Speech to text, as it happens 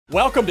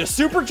Welcome to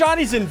Super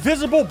Johnny's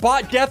Invisible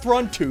Bot Death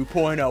Run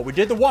 2.0. We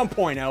did the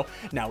 1.0.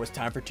 Now it's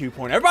time for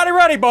 2.0. Everybody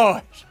ready,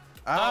 boys?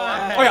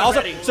 Oh yeah,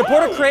 also,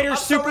 supporter creator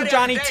Super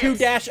Johnny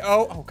 2-0.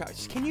 Oh,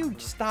 guys, can you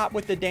stop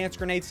with the dance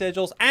grenade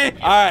sigils? All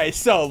right,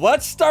 so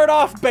let's start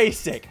off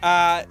basic.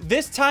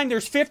 This time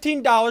there's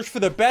 $15 for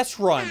the best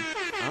run.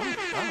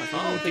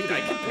 Oh, dude,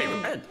 I can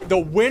pay rent. The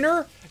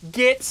winner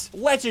gets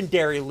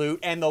legendary loot,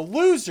 and the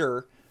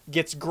loser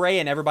gets gray,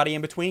 and everybody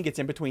in between gets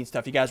in between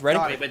stuff. You guys ready?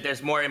 Wait, but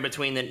there's more in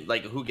between than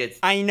like who gets.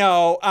 I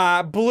know.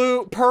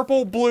 Blue,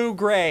 purple, blue,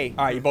 gray.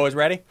 All right, you boys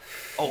ready?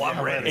 Oh,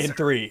 I'm ready. In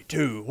 3,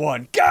 2,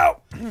 1,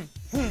 go!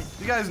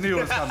 You guys knew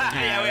it was coming.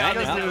 Yeah,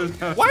 we all knew.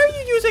 Why are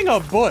you using a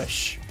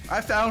bush?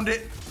 I found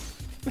it.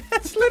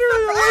 That's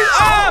literally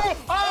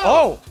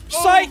oh,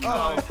 psych!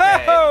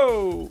 Okay.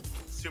 Oh!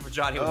 Super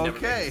Johnny would never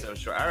make it so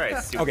short. All right,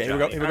 Super Okay, here we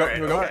go. Johnny. Here we go. All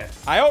Here we go. right, okay.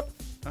 Hi out.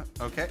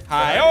 Okay.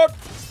 Hi out.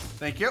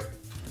 Thank you.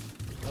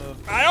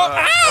 Hi out.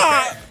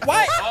 Ah!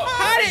 Why?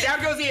 How Hey, did?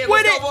 down goes the Wait,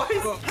 Let's go,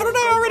 boys. how did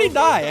I already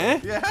die? Eh?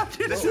 Yeah,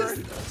 dude. This is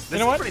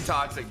pretty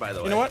toxic, by the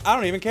way. You know what? I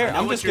don't even care. I know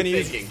I'm what just gonna you're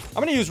use. thinking.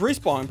 I'm gonna use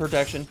respawn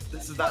protection.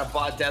 This is not a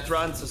bot death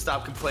run, so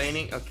stop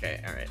complaining.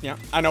 Okay, all right. Yeah,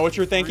 I know what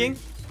you're thinking,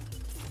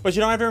 but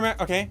you don't have to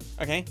remember. Okay,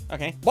 okay,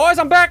 okay. Boys,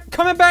 I'm back.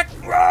 Coming back.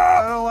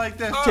 I don't like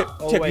this.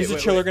 Tip, use a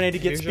chiller grenade to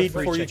get speed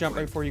before you jump.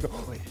 Right before you go.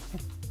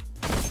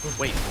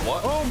 Wait,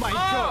 what? Oh my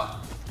god.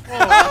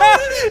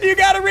 You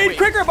gotta read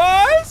quicker,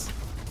 boys.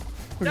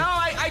 No,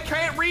 I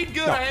can't read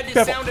good. No, I had to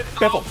Biffle, sound it.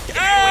 Biffle. Oh,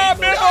 Ah,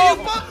 wait, Biffle! Oh,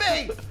 you butt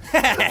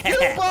me!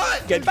 You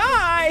butt!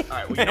 Goodbye. All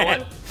right, well, you know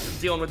what? I'm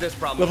dealing with this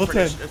problem. Level for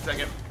 10. A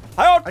second.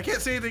 I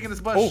can't see anything in this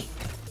bush. Oh,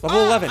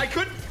 level 11. I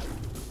couldn't.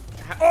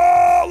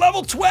 Oh,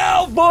 level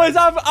 12, boys.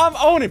 I'm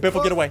owning.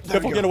 Biffle, get away. There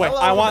we Biffle, go. get away. Hello,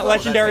 I want hello.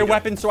 legendary There we go.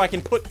 weapons so I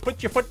can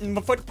put your foot in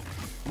my foot.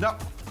 No.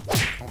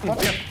 I'll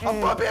bump you.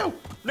 I'll bump you.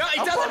 No, it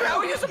I'm doesn't. fucking- How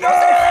are you supposed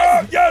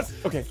to do Yes.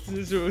 Okay.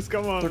 Jesus,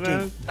 come on, 13.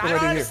 man. I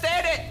don't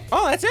understand it.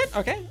 Oh, that's it.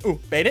 Okay. Ooh,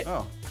 bait it.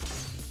 Oh.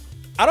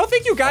 I don't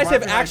think you guys I'm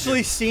have right behind actually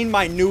you. seen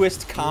my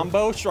newest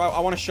combo, so I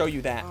want to show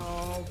you that.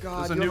 Oh god.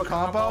 There's a you new have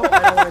combo? I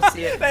don't want to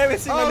see it. They haven't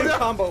seen Oh, my new no.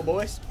 combo,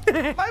 boys.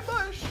 My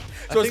bush.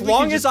 So as think we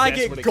long can as just I guess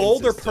get what it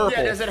gold or consists of.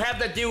 purple, Yeah, does it have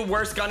the do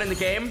worst gun in the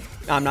game?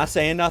 I'm not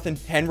saying nothing.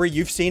 Henry,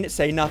 you've seen it.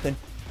 Say nothing.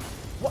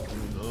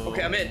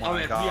 Okay, I'm in. my I'm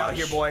in. We gosh. out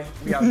here, boy.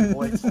 We out here,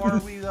 boys. Are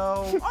we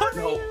though?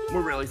 No,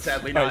 we're really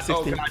sadly All not. right,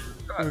 Oh 16. god.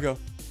 Here we go.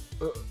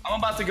 I'm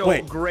about to go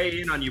Wait. gray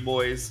in on you,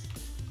 boys.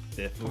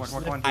 Come on, come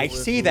on, come on. I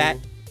see that.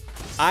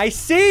 I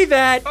see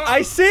that.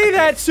 I see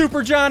that,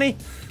 Super Johnny.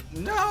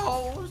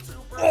 No.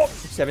 Super. Oh,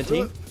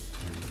 17.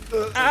 Why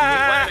did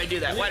I do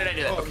that? Why did I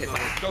do that? Okay,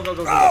 go, go,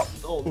 go, go.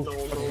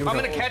 Oh. I'm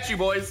gonna catch you,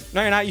 boys.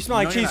 No, you're not. You smell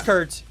like No, you're cheese not.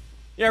 curds.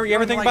 You ever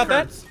don't think like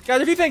about curds. that?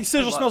 Guys, if you think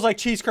Sizzle love- smells like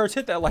cheese curds,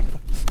 hit that like button.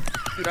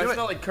 Dude, I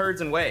smell like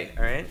curds and whey,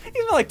 alright?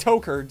 You smell like toe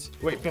curds.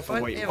 Wait, Biffle,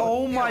 What? wait. Ew.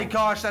 Oh my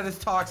gosh, that is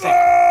toxic.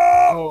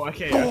 Oh,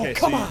 okay, okay.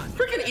 Come so on.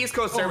 Freaking East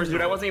Coast servers,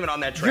 dude. I wasn't even on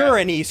that track. You're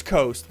an East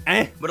Coast.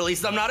 Eh? But at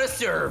least I'm not a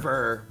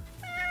server.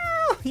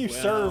 You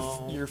serve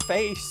your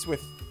face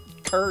with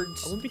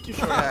curds. I wouldn't be too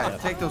sure Yeah, about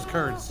that. take those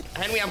curds.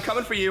 Henry, I'm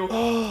coming for you.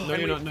 No,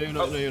 you're not. No, you're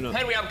not. No, you're not.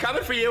 Henry, I'm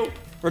coming for you.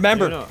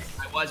 Remember, No, you're not.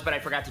 I was, but I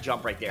forgot to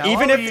jump right there.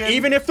 Hello, Ian.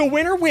 even if the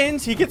winner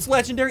wins, he gets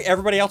legendary.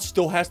 Everybody else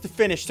still has to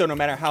finish. So no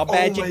matter how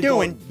bad my you're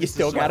doing, God, you this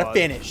still is so gotta hard.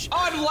 finish. Oh,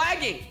 I'm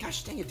lagging.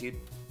 Gosh dang it, dude.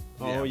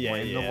 Oh, yeah,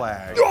 blame the yeah.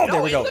 lag. Oh, No,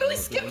 there we he go. literally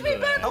skipped me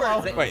backwards.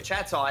 Hello. Wait.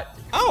 Chat saw it.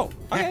 Oh,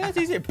 okay, that's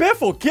easy.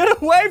 Biffle,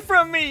 get away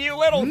from me, you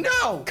little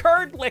No.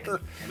 curd licker.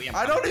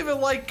 I don't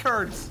even like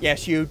curds.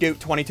 Yes, you do.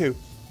 22.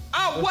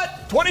 Oh,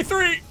 what?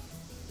 23.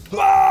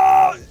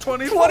 Oh,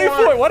 24.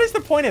 24. What is the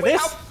point of this?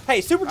 how- Hey,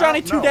 Super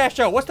Johnny don't know.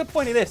 2-0. What's the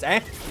point of this, eh?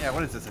 Yeah,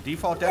 what is this? A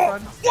default death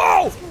run?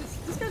 Whoa!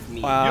 This guy's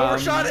mean. You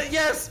overshot it.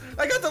 Yes,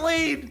 I got the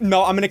lead.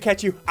 No, I'm gonna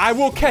catch you. I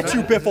will catch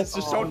you, Biffle.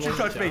 Just don't you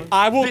touch me.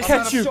 I will This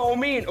catch is you. so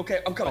mean. Okay,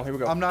 I'm coming. Oh, here we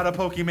go. I'm not a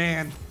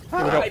Pokemon.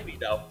 I might be,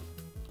 though.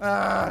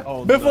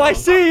 Oh, Biffle, no. I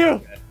see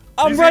you.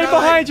 I'm You see right that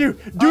behind light? you.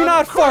 Do I'm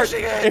not fart.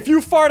 crushing it. If you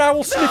fart, I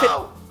will sniff it.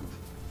 No.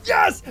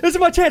 Yes! This is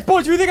my chance.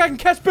 Boys, if you think I can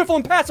catch Biffle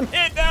and pass him,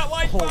 hit that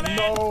like button.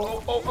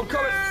 Oh, I'm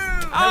coming.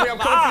 Henry, I'm coming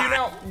for you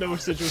now. No,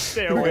 Sigil,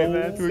 stay away,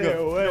 man. Here we Stay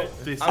go. away.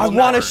 This I is want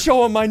to never-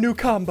 show him my new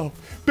combo.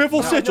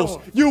 Biffle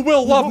Sigils, you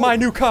will love my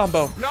new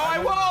combo. No, I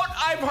won't.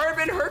 I've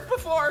been hurt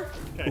before.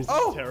 Guys, Oh.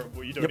 this is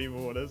terrible. You don't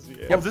even want to see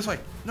it. Oh, this way.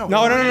 No.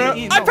 No, no, no, no.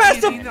 Ian, I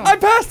passed Ian, him. no. I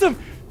passed him.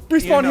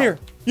 Respawn Ian, no. here.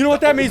 You know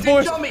what that means,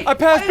 boys? Dummy. I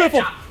passed I didn't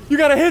Biffle. jump. You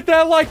gotta hit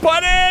that like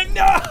button.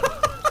 No.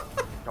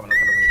 Coming.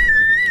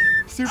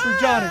 Super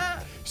Johnny.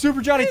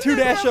 Super Johnny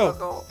 2-0.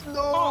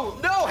 Oh,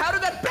 no. How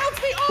did that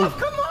bounce me off?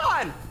 Come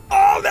on.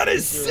 Oh, that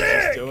is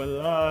sick. Still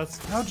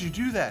lost. How'd you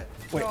do that?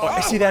 Wait, oh,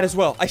 I see that as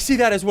well. I see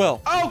that as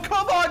well. Oh,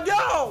 come on,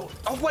 no!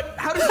 Oh, what?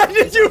 How did How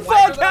did you why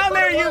fall did I down thought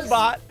there, it you was?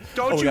 bot?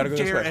 Don't Oh, we you gotta go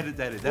this dare way. edit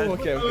that. Oh,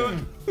 okay,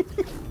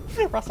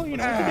 okay. Russell, you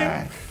know what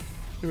to do.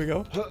 Here we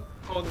go.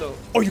 Oh, no.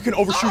 Oh, you can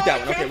overshoot Oh, that I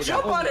one. Okay, can't we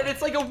jump got it. on it.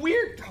 It's like a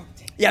weird. Oh,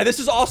 dang. Yeah, this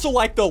is also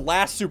like the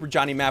last Super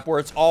Johnny map where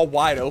it's all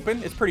wide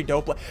open. It's pretty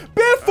dope.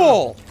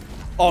 Biffle!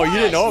 Oh, you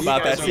didn't know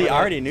about that. See, I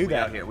already knew We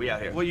out that. here. We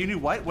out here. Well, you knew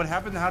what? What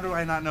happened? How do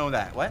I not know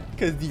that? What?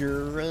 Because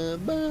you're a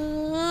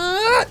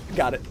bot.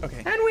 Got it.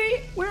 Okay.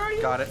 Henry, where are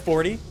Got it.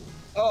 40.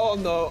 Oh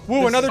no.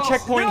 Woo, another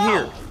checkpoint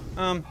no.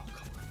 here.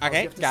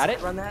 Okay, got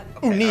it. Run that.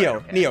 Ooh, Okay, Neo.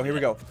 okay. Neo, here we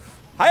go.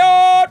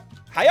 Hayot!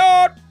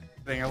 Hayot!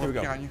 Dang, I Here we look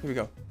go. behind you. Here we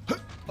go.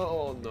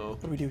 Oh no.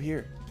 What do we do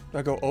here? Do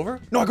I go over?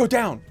 No, I go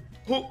down.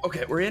 Ooh,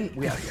 okay, we're in.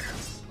 We out of here.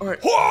 All right.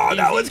 Whoa,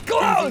 that Easy, was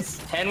close.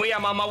 easy. Henry,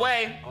 I'm on my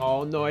way.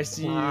 Oh no, I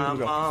see you.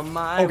 I'm on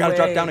my Oh, gotta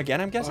drop way. down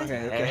again, I'm guessing?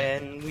 Okay, okay.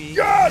 Henry,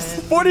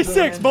 Yes!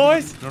 46,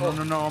 boys! No,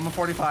 I'm a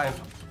 45.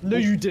 No,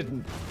 you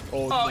didn't.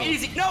 Oh, Oh, no.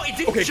 easy. No, it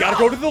didn't Okay, jump.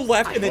 gotta go to the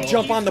left and then I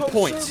jump hate on the East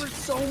Coast points. servers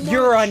so much.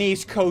 You're on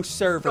East Coast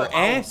server, No,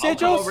 I'll come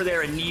Sigils? over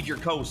there and need your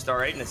coast, all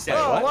right, in a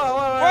second. Whoa, whoa,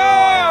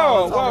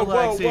 Whoa, let's whoa, all whoa,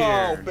 relax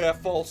whoa, here.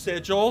 Biffle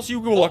Sigils, you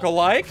look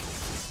alike.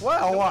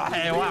 Whoa,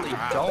 hey, You really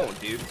wow. don't,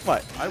 dude.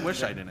 What? I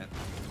wish I didn't.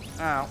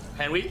 Ow.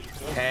 Henry?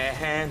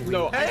 Henry.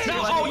 No, Hey,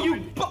 Oh, you.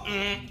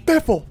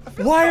 Biffle,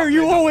 why are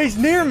you always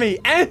near me?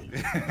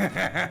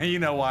 You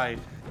know why?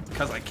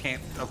 Because I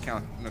can't. Okay.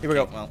 Here we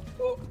go.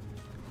 Well.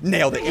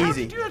 Nailed it, How did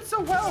easy. you do it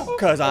so well?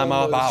 Cause I'm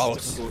a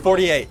boss.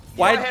 48.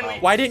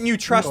 Why didn't you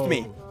trust me?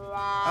 I don't know.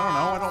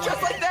 I don't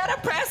Just like that,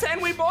 I pass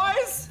Henry,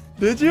 boys.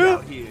 Did you?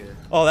 Out here.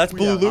 Oh, that's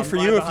blue loot I'm for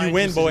right you if you behind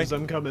win, boy. Sigils,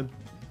 I'm coming.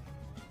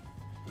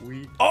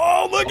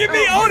 Oh, look at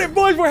me own it,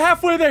 boys. We're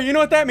halfway there. You know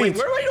what that means?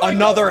 where do I go?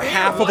 Another Where?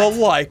 half of a What?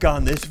 like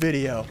on this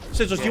video.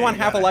 Sigils, do you want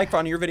half a like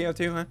on your video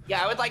too, huh?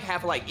 Yeah, I would like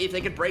half a like. If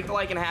they could break the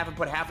like in half and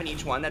put half in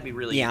each one, that'd be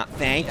really Yeah,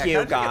 thank Yeah, you,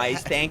 how'd you get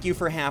guys. Thank you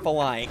for half a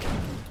like.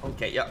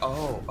 Okay, yeah.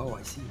 Oh,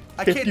 I see.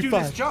 I can't do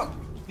 55. this jump.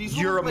 These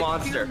You're little, a like,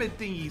 monster. pyramid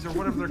thingies or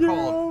whatever they're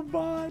called.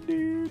 my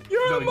dude.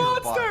 You're No, a you're a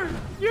bot. monster.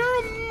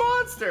 You're a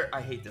monster.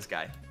 I hate this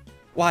guy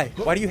Why?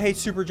 Why do you hate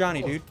Super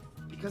Johnny, dude?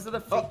 because of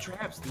the fake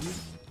traps, dude.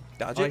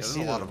 Dodge Oh, it. there's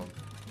a lot of them.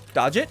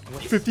 Dodge it.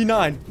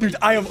 59. Dude,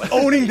 I am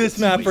owning this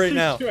map right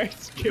now.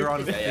 You're on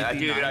Yeah, 59.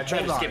 dude. I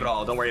tried to skip it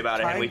all. Don't worry about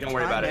it, Henry. Don't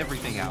worry about it.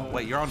 Everything out.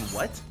 Wait, you're on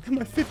what? I'm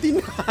at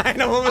 59.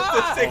 I'm almost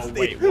at 60.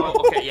 wait. Oh,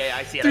 okay, yeah,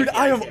 I see it. Dude, see it,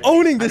 I am see it.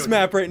 owning I this know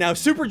map right now.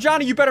 Super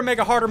Johnny, you better make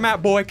a harder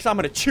map, boy, because I'm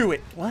going to chew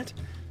it. What?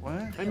 What?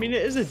 I mean,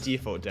 it is a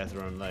default death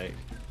run, like.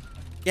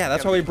 Yeah,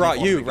 that's why we brought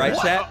you, right,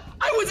 What? chat?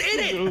 I was in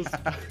it.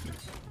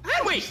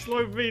 Henry.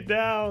 Slow me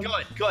down.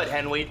 Good,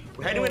 Henry.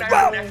 Henry and I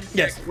Wow. are neck.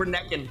 Yes. We're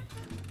necking.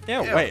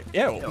 Yeah, Ew. wait.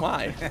 Ew,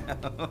 why?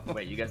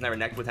 Wait, you guys never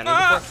necked with Henry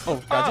Ah!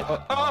 before?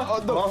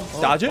 Oh,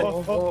 dodge it. Oh,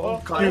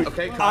 no. Dodge it. Cut it.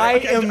 Okay, cut it. I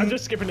Okay, am... I'm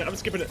just skipping it. I'm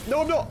skipping it.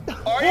 No, I'm not.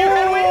 Are you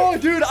Henry? Oh,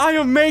 dude, I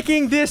am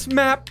making this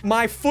map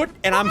my foot,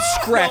 and I'm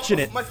scratching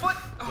No, it. My foot.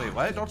 Wait,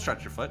 what? Don't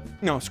stretch your foot.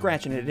 No,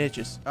 scratching it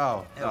itches.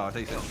 Oh, no, I thought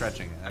you said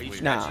stretching it. Are you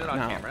Weird. Nah, scratching it on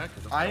no. camera? 'Cause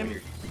that's I'm, kinda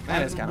weird.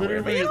 That is kinda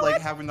weird, but literally you know like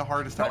what? having the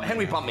hardest No, time.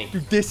 Henry bumped me.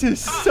 Dude, this is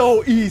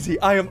so easy.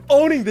 I am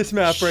owning this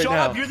map right Shut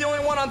now. up! You're the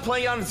only one on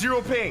playing on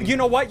 0 ping. You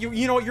know what?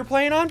 You know what you're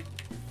playing on?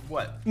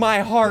 What?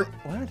 My heart.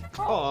 What?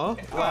 Oh,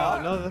 wow,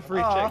 another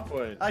free Aw,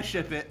 checkpoint. I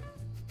ship it.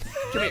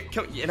 Come here.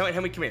 Come. You know what,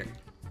 Henry? Come here.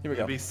 Here we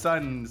It'll go. be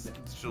Sun's.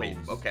 Wait.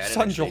 Okay. I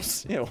didn't actually-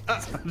 Sunjals. Ew.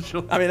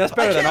 Sunjals. I mean, that's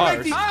better than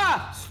can't make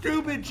ours. these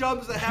stupid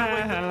jumps that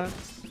have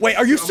like Wait,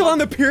 are you still on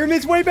the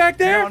pyramids way back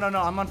there? No,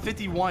 I'm on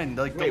 51.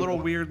 Like the Wait, little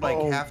weird like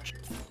oh. half.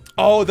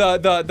 Oh, the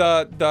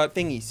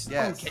thingies.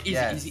 Yes. Okay,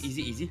 yes.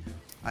 easy.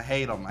 I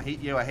hate them. I hate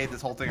you. I hate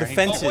this whole thing. The I hate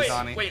fences. Oh, wait,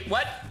 Johnny. wait,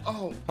 what?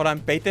 Oh. Hold on,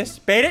 bait this.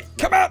 Bait it.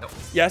 Come out. no.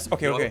 Yes.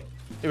 Okay. No. Okay.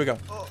 Here we go.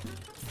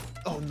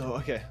 Oh no,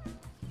 okay.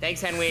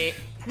 Thanks, Henry.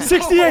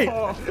 68.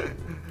 Oh.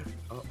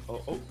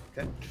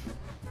 Okay.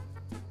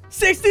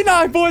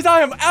 69, boys.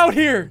 I am out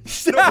here.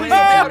 No, wait,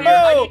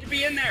 I need to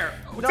be in there.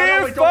 No, wait,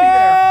 don't be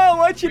there.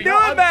 What you Wait, doing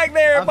no, back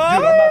there, boy?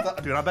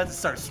 I'm about to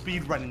start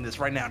speed running this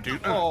right now,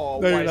 dude. Oh, No,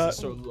 why you're is not. it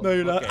so low? No,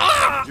 you're not. Okay.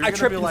 Ah! You're I gonna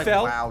tripped be and like,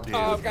 fell. wow, dude.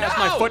 Oh, guys,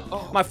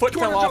 No! my foot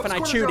Corner fell off, jumps, and I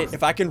corner chewed jumps. it.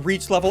 If I can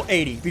reach level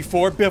 80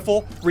 before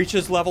Biffle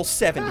reaches level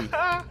 70,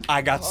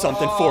 I got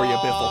something for you,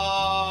 Biffle.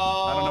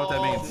 I don't know what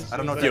that means. I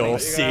don't know what that You'll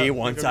means. see You're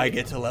once gonna I be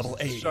get to level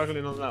 80.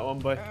 Struggling on that one,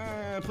 boy.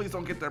 Please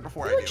don't get there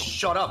before I do.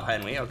 Shut up,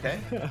 Henry. Okay.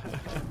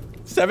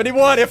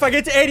 71. If I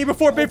get to 80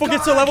 before Biffle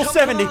gets to God, level come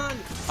 70, on.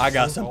 I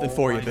got something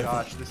for you, Oh my Biffle.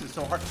 gosh, this is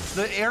so hard.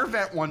 The air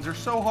vent ones are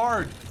so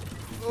hard.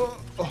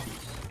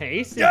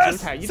 Hey, Sigils,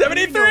 Yes! how you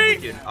 73!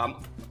 Dude, I'm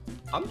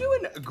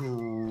doing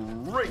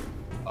great.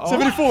 doing?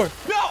 74. No.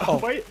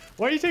 Oh.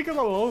 Why are you taking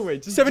the long way?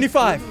 Just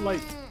 75.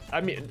 Like,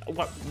 I mean,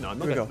 what? No, I'm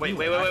not Here we gonna.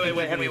 go.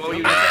 Wait, Henry. What were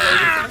you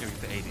I doing?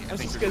 think it's 80. I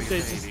was just gonna say,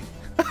 just-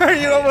 Are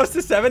you almost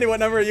to 70? What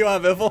number are you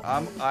on, Biffle?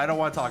 I don't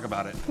want to talk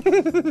about it.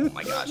 Oh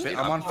my gosh. Dude,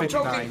 I'm on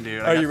 59,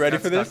 dude. Are you ready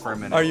for this?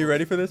 Are you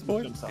ready for this,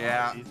 boy?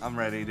 Yeah, I'm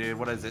ready, dude.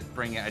 What is it?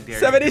 Bring it. I dare you.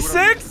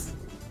 76?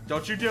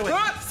 Don't you do it.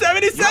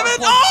 77? You're-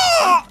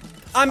 Oh!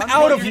 I'm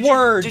out of did you-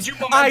 words. did you I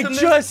momentum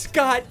this? just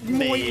got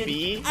moited.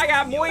 Maybe. I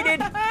got moited.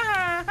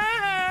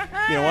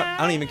 You know what? I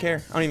don't even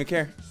care. I don't even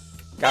care.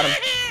 Got him.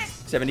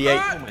 78.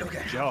 Oh my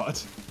god.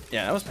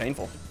 Yeah, that was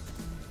painful.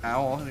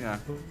 Ow. Yeah.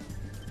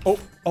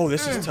 Oh,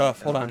 this is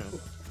tough. Hold on.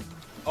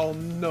 Oh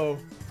no.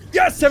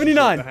 Yes,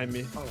 79. Behind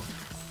me.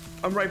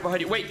 I'm right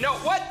behind you. Wait, no,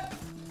 what?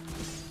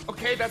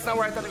 Okay, that's not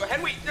where I thought to go.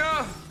 Henry,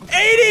 no. 80.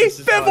 is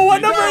Biffle,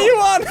 what hard, number dude. are you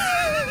on?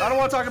 I don't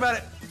want to talk about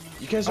it.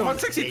 You guys I'm are on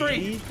 63.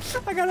 80?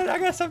 I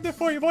got something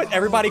for you, boys.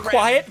 Everybody crap.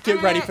 quiet.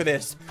 Get ready for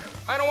this.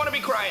 I don't want to be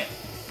crying.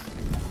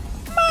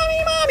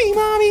 Mommy.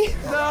 No.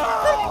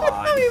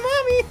 Mommy.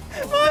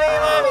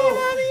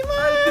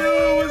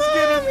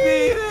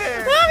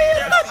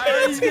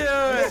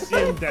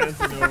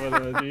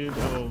 dude.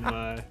 Oh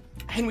my.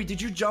 Henry,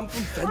 did you jump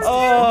from fence?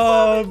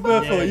 Oh,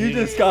 Biffle, Yeah, you dude.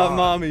 just got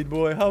mommied,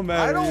 boy. How mad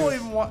I are don't you?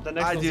 even want. The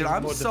next one's Dude, even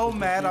I'm more so difficult.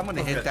 mad. I'm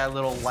gonna hit that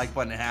little like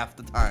button half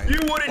the time. You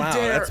wouldn't Wow,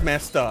 dare. that's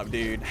messed up,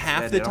 dude.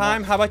 Half Yeah, the dude, I'm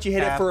time? on How about you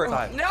hit it half for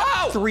time. No!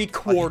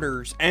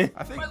 3/4? Eh?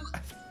 I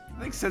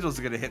think Sigil's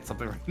gonna hit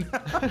something right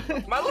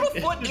now. My little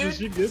foot, Is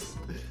dude. you good?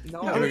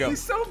 No. Here we go.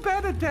 He's so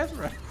bad at death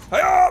run.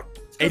 Because I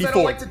don't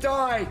 84. like to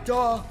die.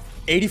 Duh.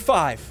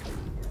 85.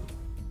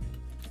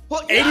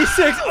 Well,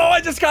 86. Oh,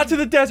 I just got to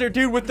the desert,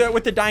 dude, with the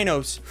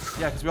dinos.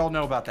 Yeah, because we all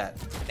know about that.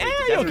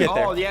 You'll get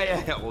there. Oh,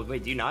 yeah. Well,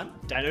 wait, do you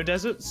not? Dino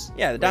deserts?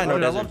 Yeah, the dino I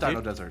desert, love dino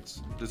dude.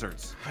 deserts.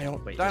 Desserts. I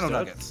hope. Wait, Dino desserts?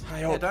 nuggets. I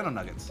Yeah, hope. dino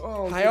nuggets.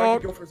 Oh, dude, I I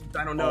hope- could go for some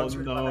dino Oh nugs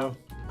right no. now.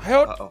 I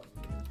hope. Uh-oh.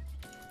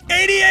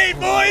 88,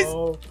 boys.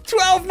 Oh.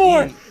 12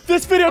 more. Ian.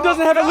 This video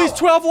doesn't have at no. least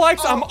 12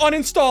 likes. I'm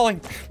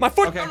uninstalling. My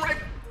foot. Okay.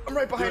 I'm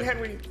right behind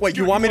Henry. Wait,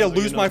 you want me to you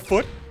lose know. my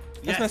foot?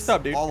 That's Yes. messed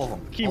up, dude. All of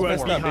them. Keyword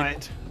messed up, dude.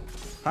 behind.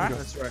 Huh?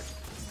 That's right.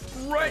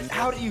 Right.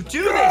 How do you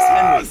do this,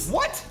 Henry?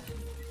 What?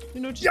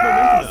 You know, just Yes!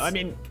 momentum. I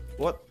mean,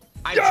 what?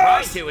 I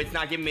Yes! tried to. It's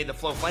not giving me the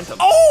flow plentum.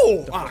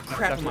 Oh! Ah,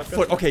 crap on my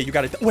foot. Okay, you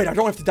got it. Wait, I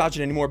don't have to dodge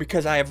it anymore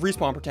because I have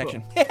respawn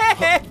protection.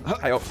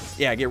 I hope.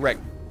 Yeah, get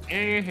wrecked.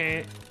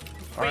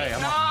 All right, Wait,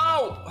 I'm no!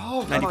 on,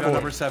 Oh, I'm Cool. on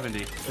number 70.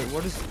 Wait,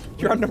 what is?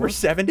 You're on number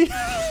 70?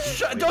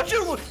 Don't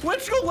you? Why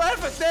don't you go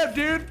laugh at them,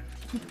 dude?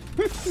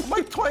 I'm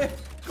like, go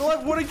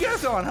laugh. What are you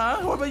guys on, huh?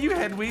 What about you,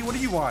 Henry? What are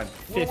you on?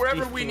 Well,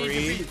 wherever we need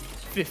to be.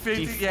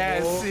 54,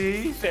 yeah,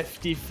 see?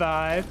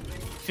 55,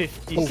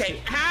 50.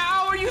 Okay,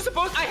 how are you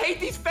supposed? I hate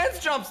these fence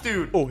jumps,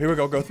 dude. Oh, here we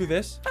go. Go through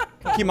this.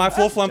 Keep my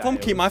flow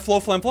flimplum. Keep my flow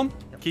flimplum.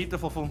 Keep the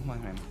full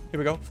man. Here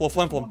we go. Flow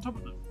flimplum.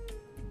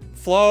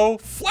 Flow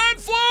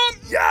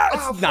flimplum. Yes!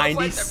 Oh, flow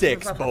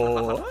 96,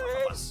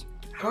 flimplum. boys.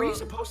 How are you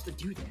supposed to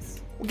do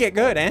this? We'll get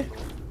good, eh?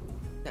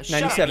 Now,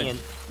 shut up, 97. Ian.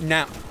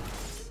 Now.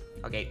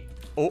 Okay.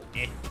 Oh.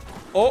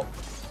 Oh.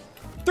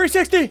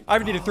 360. I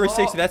needed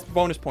 360. That's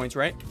bonus points,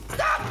 right?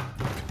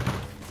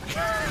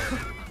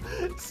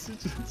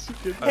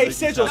 Hey,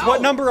 Sigils,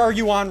 what number are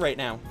you on right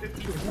now?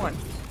 51.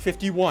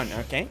 51.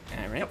 Okay.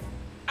 All right.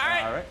 All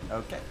right. All right.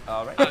 Okay.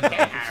 All right. Okay. All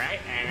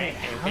right.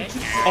 Okay.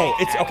 Oh,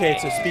 it's okay.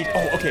 It's a speed.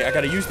 Oh, okay. I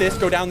gotta use this.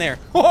 Go down there.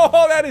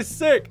 Oh, that is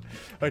sick.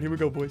 All right, here we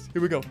go, boys.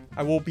 Here we go.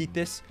 I will beat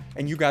this,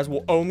 and you guys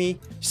will owe me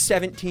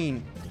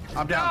 17.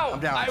 I'm down. No, I'm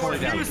down. I Totally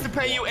down. refuse to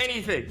pay you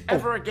anything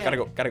ever again. Gotta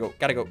go. Gotta go.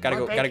 Gotta go. Gotta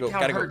go. My Gotta go. bank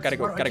Gotta account go. hurts. Gotta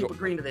go. Why do I Gotta keep go.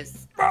 agreeing to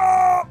this.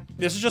 Ah!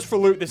 This is just for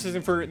loot. This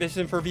isn't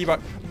for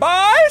V-Buck.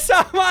 Boys,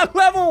 I'm on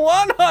level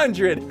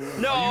 100.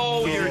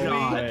 No, you're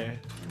not. Why?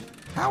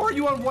 How are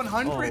you on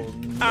 100? Oh,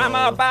 no. I'm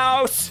a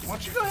boss. Why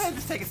don't you go ahead and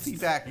just take a seat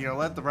back? You know,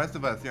 let the rest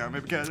of us,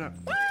 maybe catch up.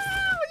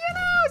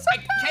 I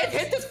can't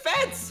hit this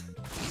fence.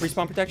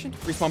 Respawn protection.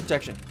 Respawn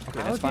protection. Okay,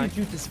 How that's do fine.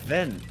 you do this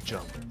then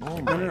jump? Oh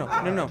No, no,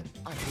 no, no, no.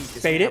 I hate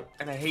this Bait map, it.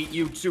 and I hate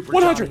you, Super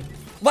 100. Johnny.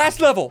 Last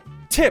level.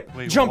 Tip.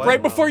 Wait, Jump what?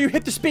 right before you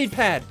hit the speed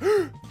pad.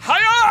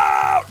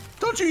 Hiya!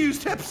 Don't you use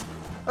tips?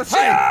 That's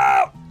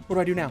Hiya! What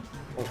do I do now?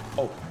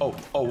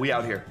 Oh, we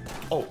out here.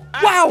 Oh,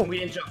 Wow. We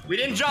didn't jump. We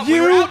didn't jump. You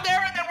We were out there,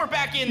 and then we're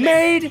back in there.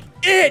 Made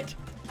it.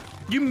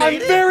 You I'm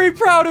made it. very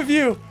proud of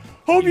you.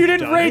 Hope you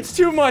didn't done rage it?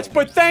 too much,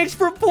 but thanks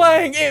for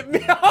playing it.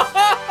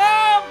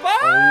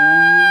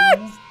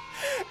 Boys!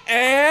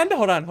 And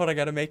hold on, I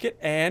gotta make it.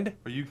 And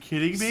Are you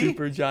kidding me?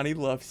 Super Johnny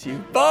loves you,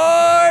 boys.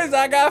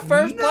 I got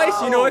first place.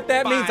 You know what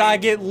that means? Bye. I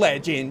get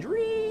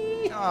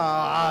legendary.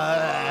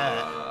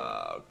 I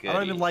Oh,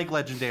 don't even like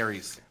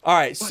legendaries. All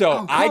right, so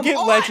Oh, I come get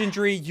on.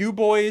 legendary. You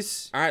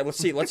boys. All right, let's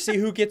see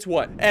who gets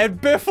what. And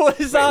Biffle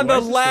is on the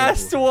why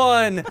is this last over?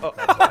 one.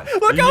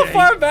 Look how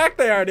far back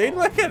they are, dude.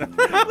 Look at them.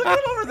 Look at them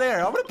over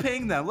there. I'm gonna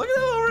ping them. Look at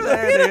them over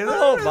there, at dude. that Look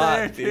little over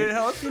there, bot, dude.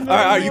 All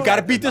All right, you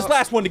gotta beat this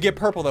last one to get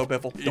purple though,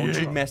 Biffle. Don't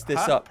you mess this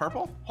up.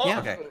 Purple? Yeah,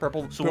 Okay.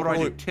 purple. So what do I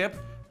do? loot. Tip?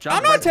 Jump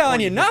I'm not right telling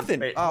before you hit nothing.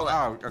 Wait.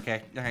 Oh,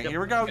 okay. Okay, here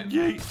we go.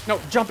 Yeet. No,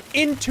 jump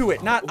into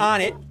it, not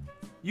on it.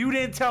 You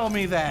didn't tell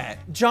me that.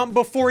 Jump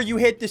before you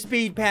hit the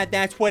speed pad.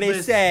 That's what it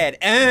Listen. said.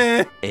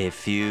 A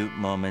few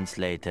moments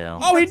later.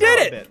 Oh, he did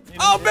it. bit.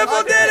 Oh,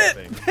 Biffle did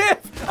it.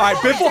 Biff. All right,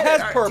 Biffle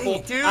has All right,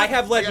 purple. dude. I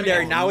have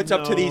legendary. Oh, Now it's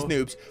up to no. these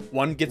noobs.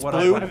 One gets What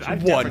blue,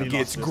 I've one definitely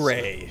gets lost this.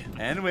 gray.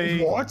 And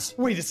we. What?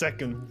 Wait a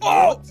second.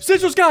 Oh,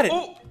 Sigil's got it.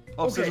 Oh,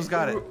 Sigil's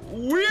got it.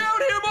 We out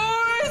here,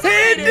 boys.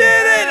 He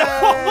did it!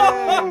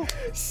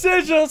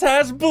 Sigils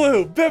has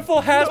blue.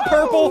 Biffle has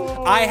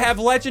purple. I have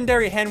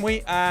legendary.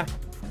 Henry,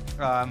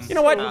 you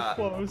know what? So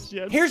close,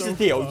 yet Here's so the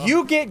deal. far.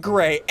 You get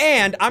gray,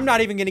 and I'm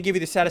not even going to give you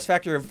the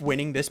satisfaction of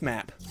winning this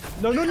map.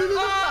 No.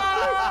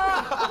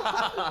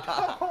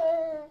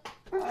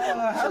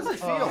 How does it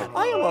feel?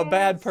 I am a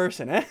bad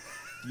person, eh?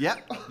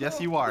 Yep.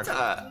 Yes, you are.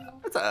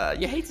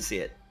 You hate to see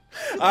it.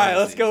 All right,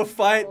 let's go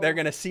fight. They're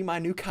going to see my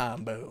new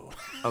combo.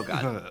 Oh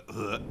God.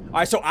 All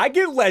right, so I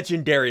get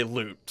legendary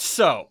loot.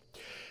 So,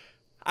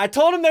 I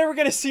told them they were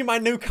going to see my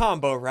new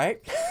combo, right?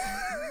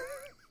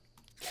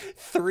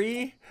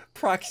 3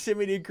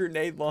 proximity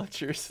grenade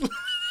launchers.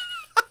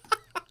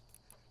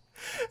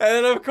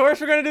 And then, of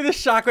course, we're going to do the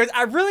shockwaves.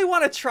 I really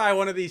want to try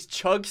one of these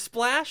chug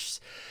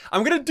splashes.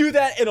 I'm going to do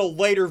that in a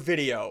later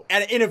video.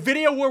 And in a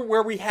video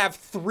where we have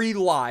 3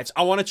 lives.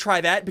 I want to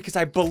try that because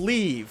I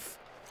believe...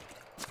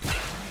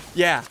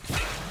 Yeah.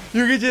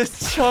 You can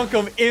just chunk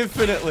them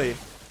infinitely.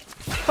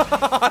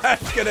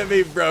 That's going to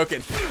be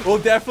broken. We'll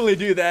definitely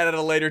do that at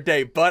a later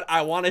date. But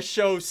I want to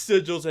show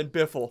Sigils and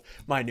Biffle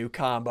my new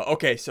combo.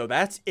 Okay, so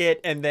that's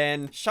it. And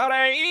then...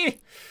 Shouty!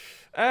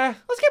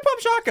 Let's get pump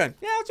shotgun.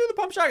 Yeah, let's do the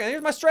pump shotgun.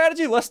 Here's my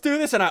strategy. Let's do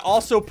this. And I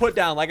also put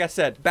down, like I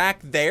said, back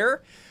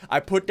there, I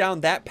put down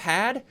that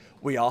pad.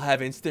 We all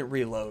have instant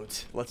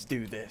reloads. Let's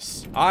do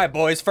this. All right,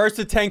 boys. First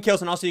to 10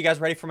 kills. And also, you guys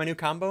ready for my new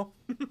combo?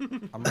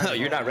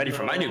 You're not ready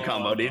for my new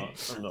combo, dude.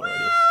 I'm not ready.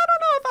 I don't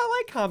know if I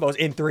like combos.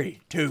 In 3,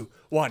 2,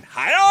 1.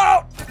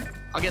 Hi-oh!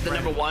 I'll get the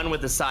 #1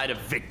 with the side of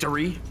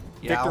victory.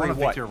 Yeah, I want a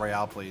what? Victory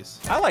Royale, please.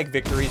 I like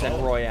victories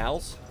and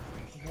royales.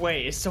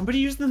 Wait, is somebody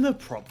using the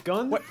prop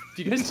gun? What?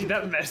 Do you guys see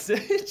that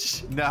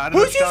message? No, I don't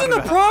know Who's using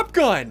the prop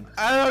gun?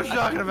 I know what you're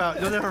talking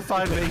about. You'll never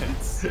find me.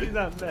 See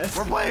that message?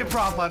 We're playing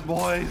prop hunt,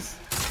 boys.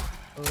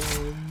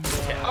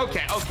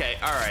 Okay,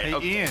 all right. Hey,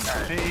 okay. Ian.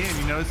 Hey, Ian,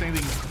 you notice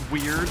anything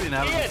weird and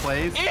out of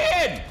place?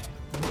 Ian!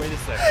 Wait a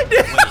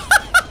second.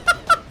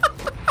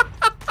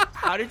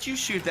 How did you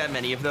shoot that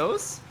many of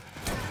those?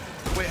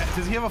 Wait,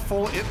 does he have a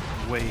full...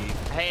 Wait.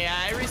 Hey,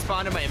 I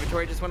respawned and my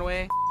inventory just went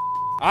away.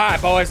 All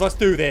right, boys, let's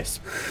do this.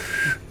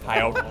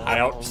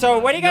 Hi-oh. So,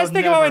 what do you guys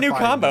think about my new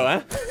combo,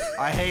 huh?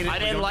 I hate it. I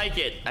didn't like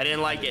it.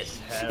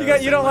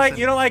 You don't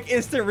like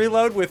instant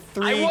reload with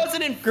 3 I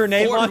wasn't in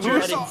grenade Fortnite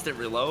launchers? instant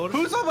reload.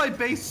 Who's on my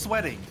base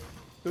sweating?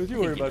 Don't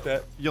you worry about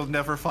that. You'll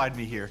never find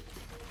me here.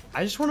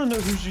 I just want to know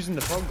who's using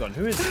the prop gun.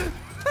 Who is it?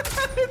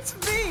 It's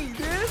me,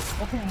 dude.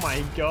 Oh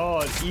my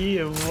god,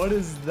 Ian, what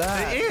is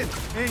that? Hey,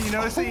 Ian, you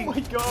notice Oh my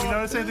God. You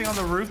notice anything on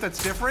the roof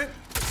that's different?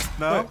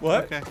 No? Wait,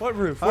 what? Okay. What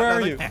roof? Where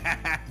are you?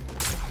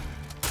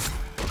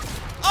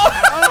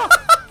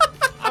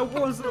 I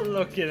wasn't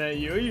looking at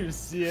you. Are you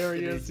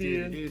serious,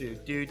 Ian?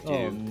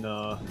 Oh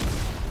no.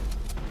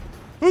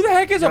 Who the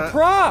heck is a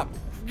prop?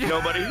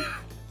 Nobody.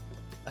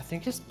 I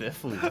think it's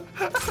Biffle.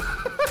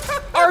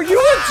 Are you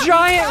a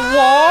giant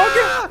log?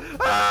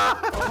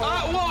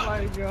 What?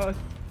 My god.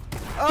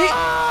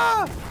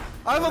 I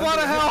have a lot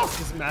of health.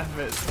 This map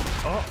is.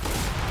 Oh.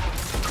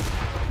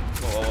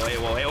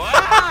 Whoa, wait,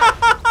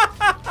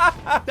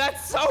 what?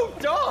 That's so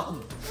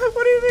dumb.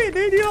 What do you mean,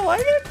 dude? You don't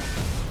like it?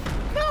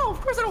 No,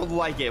 of course I don't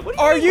like it. What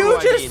do Are mean, you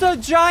what do I just mean? a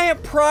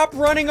giant prop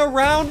running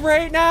around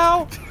right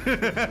now?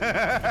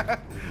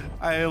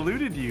 I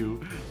eluded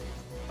you.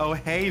 Oh,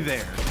 hey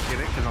there. Get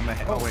it? Because I'm a...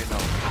 Oh, wait, no.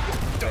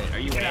 Wait, are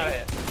you Get out of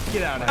mad? here.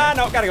 Get out of here. Ah,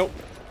 no, gotta go.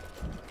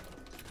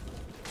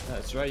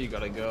 That's right, you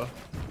gotta go.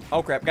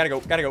 Oh, crap. Gotta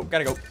go.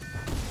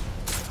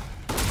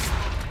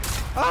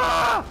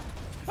 Ah!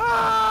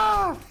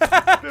 Ah!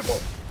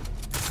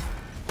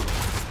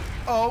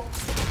 Oh.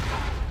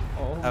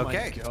 Oh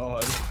Okay. my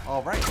god.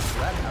 All right. So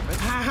that happened.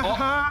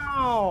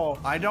 How?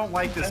 I don't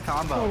like this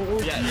combo.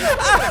 Yeah, it's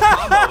not a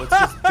combo. It's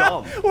just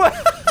dumb.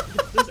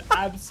 This is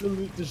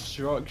absolute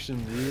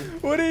destruction,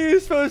 dude. What are you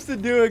supposed to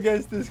do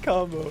against this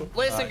combo?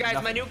 Listen, guys,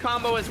 nothing. my new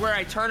combo is where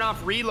I turn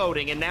off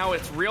reloading, and now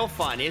it's real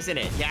fun, isn't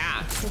it?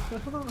 Yeah.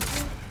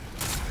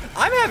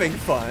 I'm having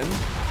fun.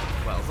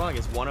 Well, as long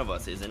as one of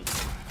us isn't.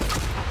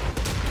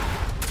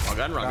 Run,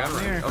 gun, run, gun,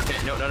 Down here. run. Okay,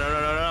 no.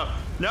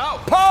 No!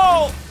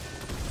 Pull!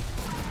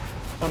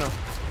 Oh, no.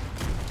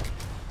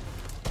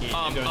 You're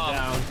going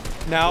down.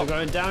 Now. You're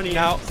going down, Ian.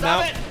 Now.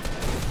 Stop it!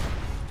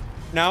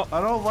 Now.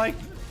 I don't like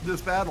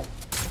this battle.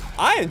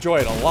 I enjoy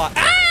it a lot.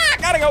 Ah!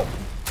 Gotta go.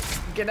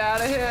 Get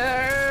out of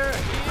here!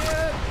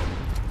 Ian.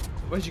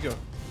 Where'd you go?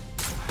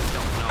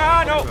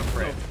 Ah, no.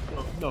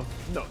 No.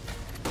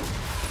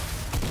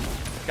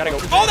 Gotta go.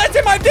 Oh, that's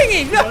in my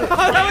dinghy! No,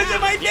 that was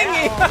in my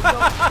dinghy!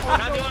 We're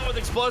not dealing with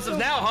explosives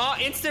now, huh?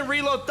 Instant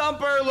reload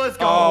thumper, let's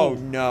go! Oh,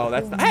 no,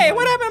 that's not... Hey,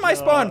 what happened to my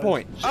spawn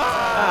point?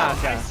 Ah!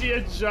 Okay. I see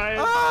a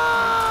giant.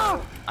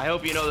 Ah! I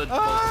hope you know that both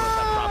of us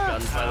have prop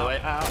guns, by the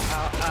way.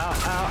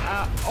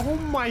 Ow. Oh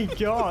my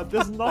god,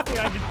 there's nothing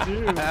I can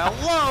do.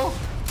 Hello?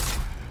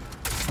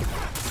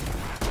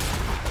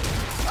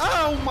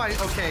 Oh my,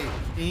 okay.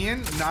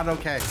 Ian, not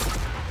okay.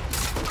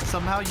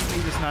 Somehow you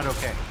made this not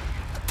okay.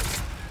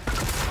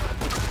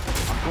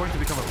 I'm going to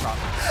become a prop.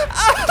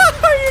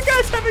 Are you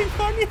guys having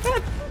fun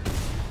yet?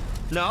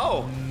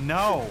 No!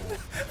 No.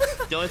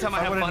 The only time I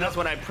have would've fun known- is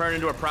when I turn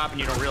into a prop and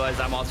you don't realize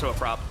I'm also a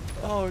prop.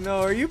 Oh,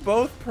 no. Are you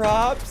both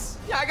props?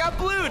 Yeah, I got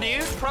blue,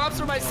 dude! Props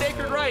are my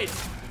sacred right!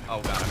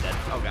 Oh god, I'm dead.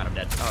 Oh god, I'm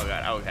dead. Oh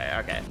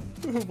god, okay.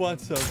 Who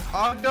wants some?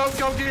 Oh, no,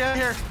 go get out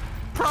of here.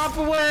 Prop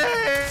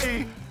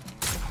away.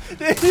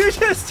 Did you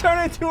just turn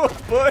into a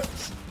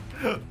bush?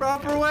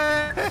 Prop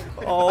away.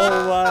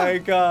 Oh, my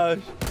gosh.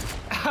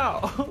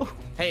 Ow.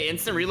 Hey,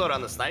 instant reload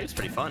on the snipe's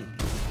pretty fun.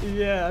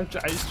 Yeah,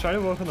 I was trying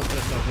to work on the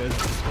first one. This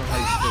one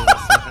has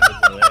some kind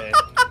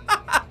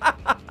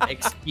of delay.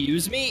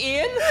 Excuse me,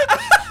 Ian?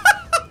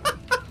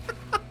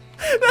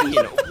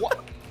 Ian, what?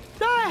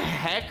 The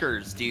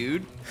heckers,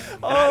 dude.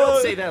 And I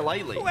don't say that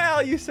lightly.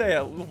 Well, you say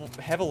it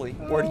heavily.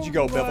 Where did you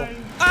go, Oh Bibble? my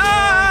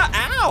Ah!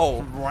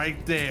 How?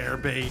 Right there,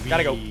 baby.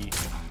 Gotta go.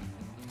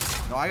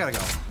 No, I gotta go.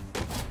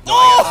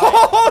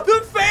 Oh,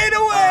 the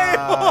fadeaway!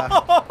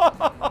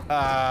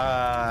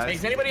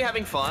 Is anybody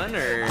having fun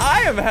or?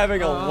 I am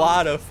having a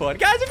lot of fun.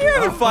 Guys, if you're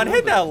having fun,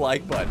 hit that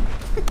like button.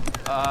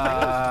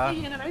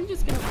 I'm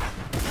just gonna.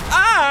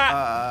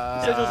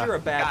 Sigils, you're a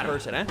bad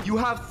person, huh? You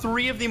have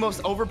 3 of the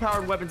most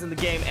overpowered weapons in the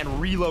game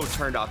and reload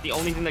turned off. The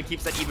only thing that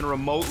keeps that even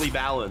remotely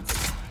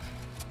balanced.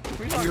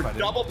 And you're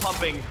double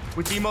pumping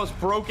with the most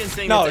broken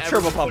thing. No, that's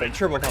triple ever pumping,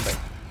 triple pumping.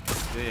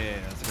 Yeah.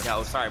 Yeah,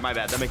 oh, sorry, my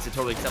bad. That makes it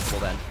totally acceptable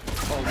then.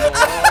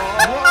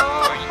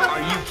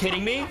 Are you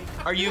kidding me?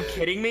 Are you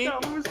kidding me?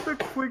 That was the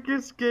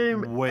quickest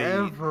game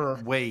ever.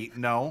 Wait,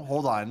 no,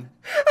 hold on.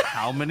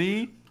 How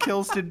many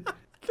kills did...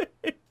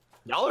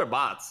 Y'all are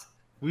bots.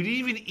 We didn't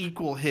even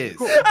equal his.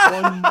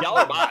 Y'all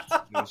are bots.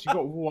 You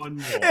got 1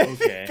 more.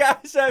 Okay.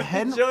 Guys, I've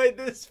enjoyed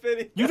this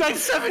video. You died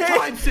 7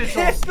 times, Hit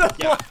Sigils.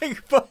 the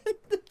like button.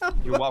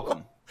 You're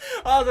welcome.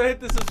 Also, hit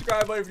the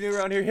subscribe button if you're new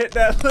around here. Hit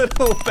that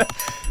little bell.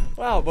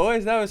 Wow,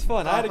 boys, that was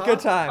fun. I had a good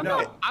time. No,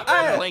 I'm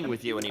not playing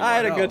with you anymore. I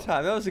had a good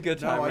time. That was a good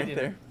time right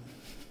there.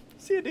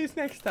 See you dudes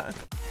next time.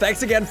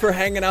 Thanks again for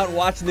hanging out and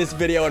watching this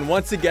video. And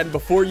once again,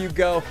 before you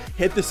go,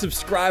 hit the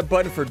subscribe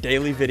button for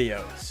daily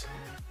videos.